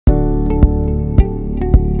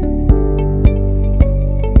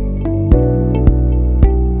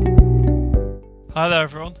Hi there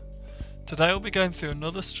everyone. Today we'll be going through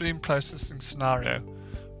another stream processing scenario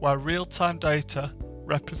where real-time data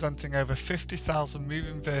representing over 50,000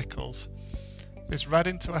 moving vehicles is read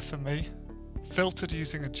into FME, filtered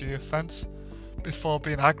using a geofence, before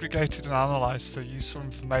being aggregated and analysed so useful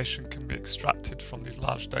information can be extracted from these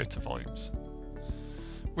large data volumes.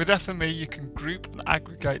 With FME you can group and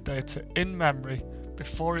aggregate data in memory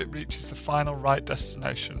before it reaches the final write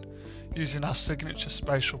destination using our signature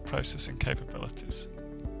spatial processing capabilities.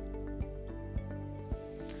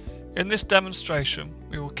 In this demonstration,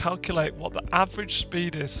 we will calculate what the average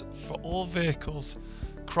speed is for all vehicles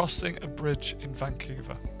crossing a bridge in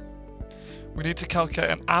Vancouver. We need to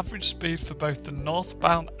calculate an average speed for both the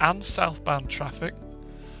northbound and southbound traffic,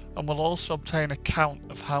 and we'll also obtain a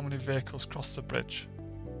count of how many vehicles cross the bridge.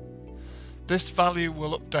 This value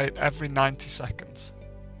will update every 90 seconds.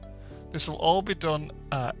 This will all be done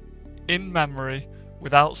in memory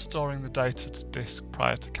without storing the data to disk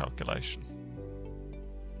prior to calculation.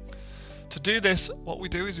 To do this, what we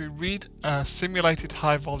do is we read a simulated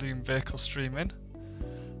high volume vehicle stream in.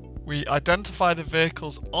 We identify the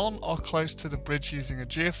vehicles on or close to the bridge using a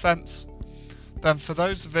geofence. Then for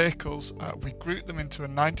those vehicles, we group them into a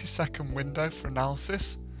 90-second window for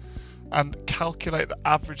analysis and calculate the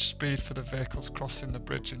average speed for the vehicles crossing the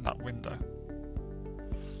bridge in that window.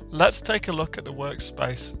 Let's take a look at the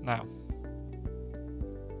workspace now.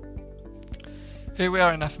 Here we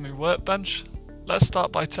are in FME Workbench. Let's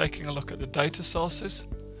start by taking a look at the data sources.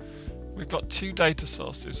 We've got two data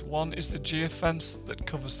sources. One is the geofence that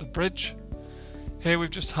covers the bridge. Here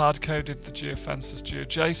we've just hard-coded the geofence as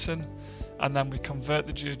GeoJSON, and then we convert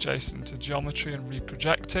the GeoJSON into geometry and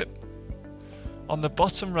reproject it. On the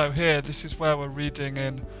bottom row here, this is where we're reading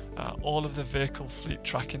in all of the vehicle fleet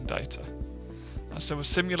tracking data. So we're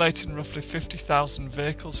simulating roughly 50,000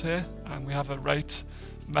 vehicles here, and we have a rate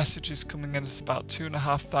of messages coming in at about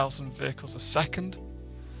 2,500 vehicles a second.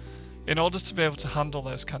 In order to be able to handle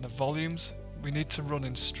those kind of volumes, we need to run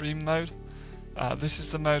in stream mode. This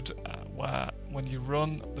is the mode where when you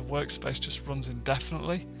run, the workspace just runs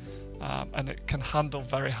indefinitely, and it can handle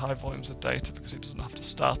very high volumes of data because it doesn't have to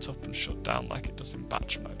start up and shut down like it does in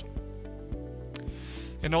batch mode.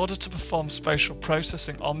 In order to perform spatial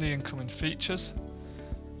processing on the incoming features,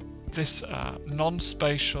 this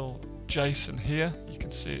non-spatial JSON here, you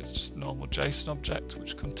can see it's just a normal JSON object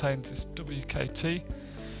which contains this WKT.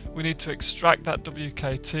 We need to extract that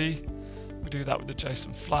WKT, we do that with the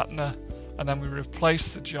JSON flattener, and then we replace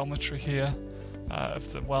the geometry here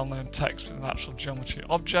of the well-known text with an actual geometry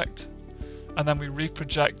object, and then we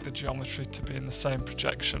reproject the geometry to be in the same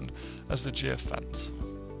projection as the geofence.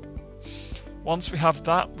 Once we have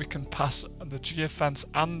that, we can pass the geofence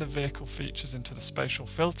and the vehicle features into the spatial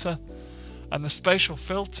filter, and the spatial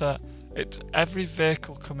filter, every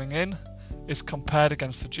vehicle coming in is compared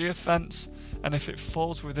against the geofence, and if it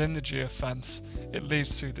falls within the geofence, it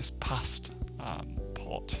leads through this passed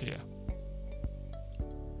port here.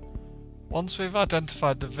 Once we've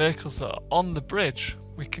identified the vehicles that are on the bridge,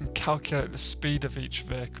 we can calculate the speed of each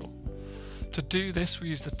vehicle. To do this, we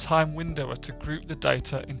use the time windower to group the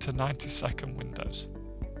data into 90-second windows.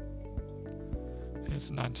 Here's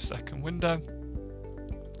a 90-second window.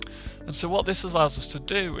 And so what this allows us to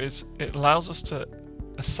do is it allows us to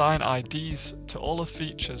assign IDs to all the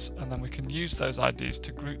features, and then we can use those IDs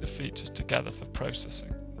to group the features together for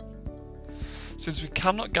processing. Since we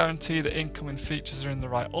cannot guarantee that incoming features are in the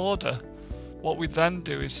right order, what we then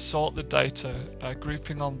do is sort the data,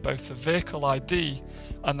 grouping on both the vehicle ID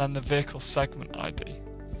and then the vehicle segment ID.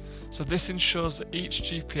 So this ensures that each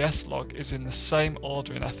GPS log is in the same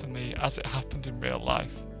order in FME as it happened in real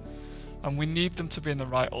life. And we need them to be in the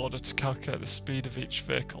right order to calculate the speed of each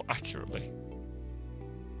vehicle accurately.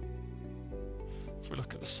 If we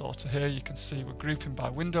look at the sorter here, you can see we're grouping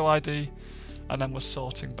by window ID, and then we're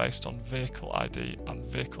sorting based on vehicle ID and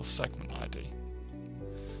vehicle segment ID.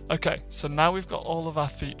 Okay, so now we've got all of our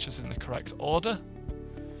features in the correct order.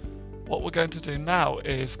 What we're going to do now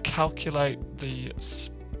is calculate the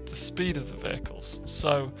speed of the vehicles.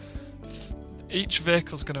 So each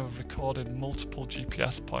vehicle is going to have recorded multiple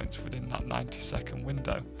GPS points within that 90-second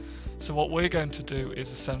window. So what we're going to do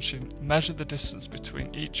is essentially measure the distance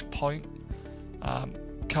between each point,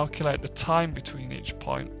 calculate the time between each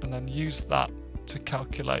point, and then use that to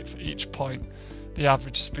calculate for each point the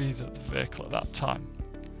average speed of the vehicle at that time.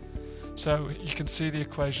 So you can see the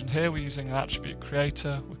equation here. We're using an attribute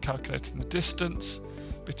creator, we're calculating the distance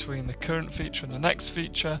between the current feature and the next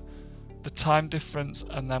feature, the time difference,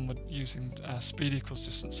 and then we're using speed equals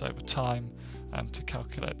distance over time to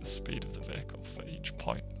calculate the speed of the vehicle for each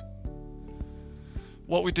point.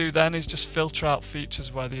 What we do then is just filter out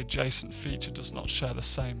features where the adjacent feature does not share the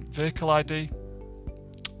same vehicle ID.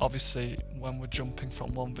 Obviously, when we're jumping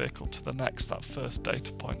from one vehicle to the next, that first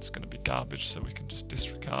data point is going to be garbage, so we can just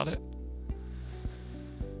disregard it.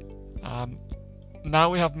 Now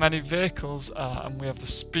we have many vehicles and we have the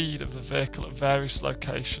speed of the vehicle at various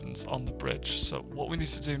locations on the bridge. So what we need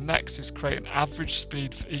to do next is create an average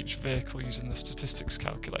speed for each vehicle using the statistics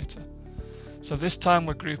calculator. So this time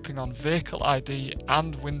we're grouping on vehicle ID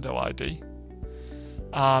and window ID,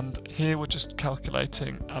 and here we're just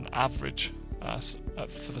calculating an average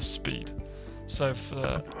for the speed. So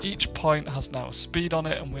for each point has now a speed on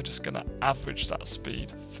it, and we're just going to average that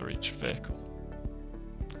speed for each vehicle.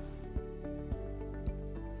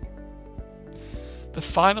 The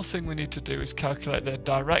final thing we need to do is calculate the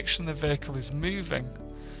direction the vehicle is moving,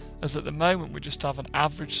 as at the moment we just have an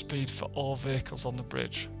average speed for all vehicles on the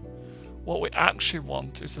bridge. What we actually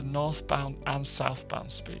want is the northbound and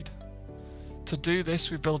southbound speed. To do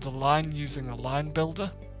this, we build a line using a line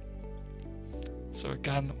builder. So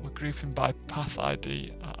again, we're grouping by path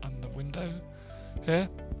ID and the window here,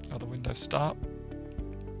 or the window start.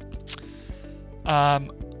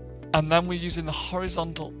 And then we're using the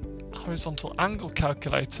horizontal angle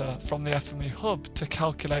calculator from the FME hub to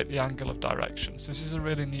calculate the angle of direction. So this is a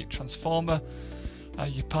really neat transformer.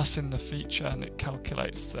 You pass in the feature and it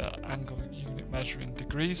calculates the angle unit measure in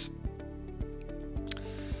degrees.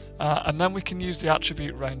 And then we can use the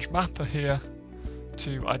attribute range mapper here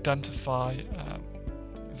to identify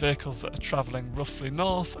vehicles that are travelling roughly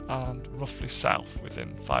north and roughly south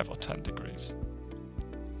within 5 or 10 degrees.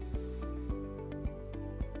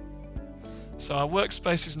 So our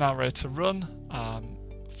workspace is now ready to run.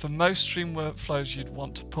 For most stream workflows, you'd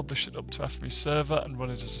want to publish it up to FME server and run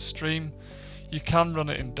it as a stream. You can run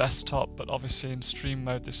it in desktop, but obviously in stream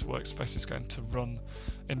mode this workspace is going to run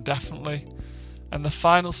indefinitely. And the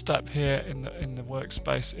final step here in the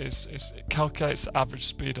workspace is it calculates the average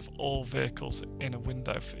speed of all vehicles in a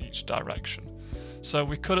window for each direction. So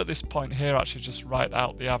we could at this point here actually just write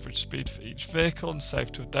out the average speed for each vehicle and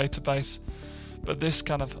save to a database. But this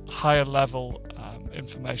kind of higher level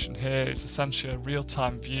information here is essentially a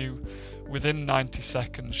real-time view within 90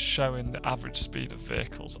 seconds showing the average speed of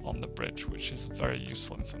vehicles on the bridge, which is very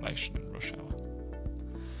useful information in rush hour.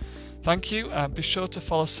 Thank you, and be sure to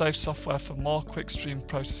follow Safe Software for more quick stream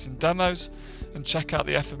processing demos, and check out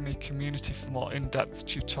the FME community for more in-depth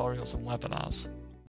tutorials and webinars.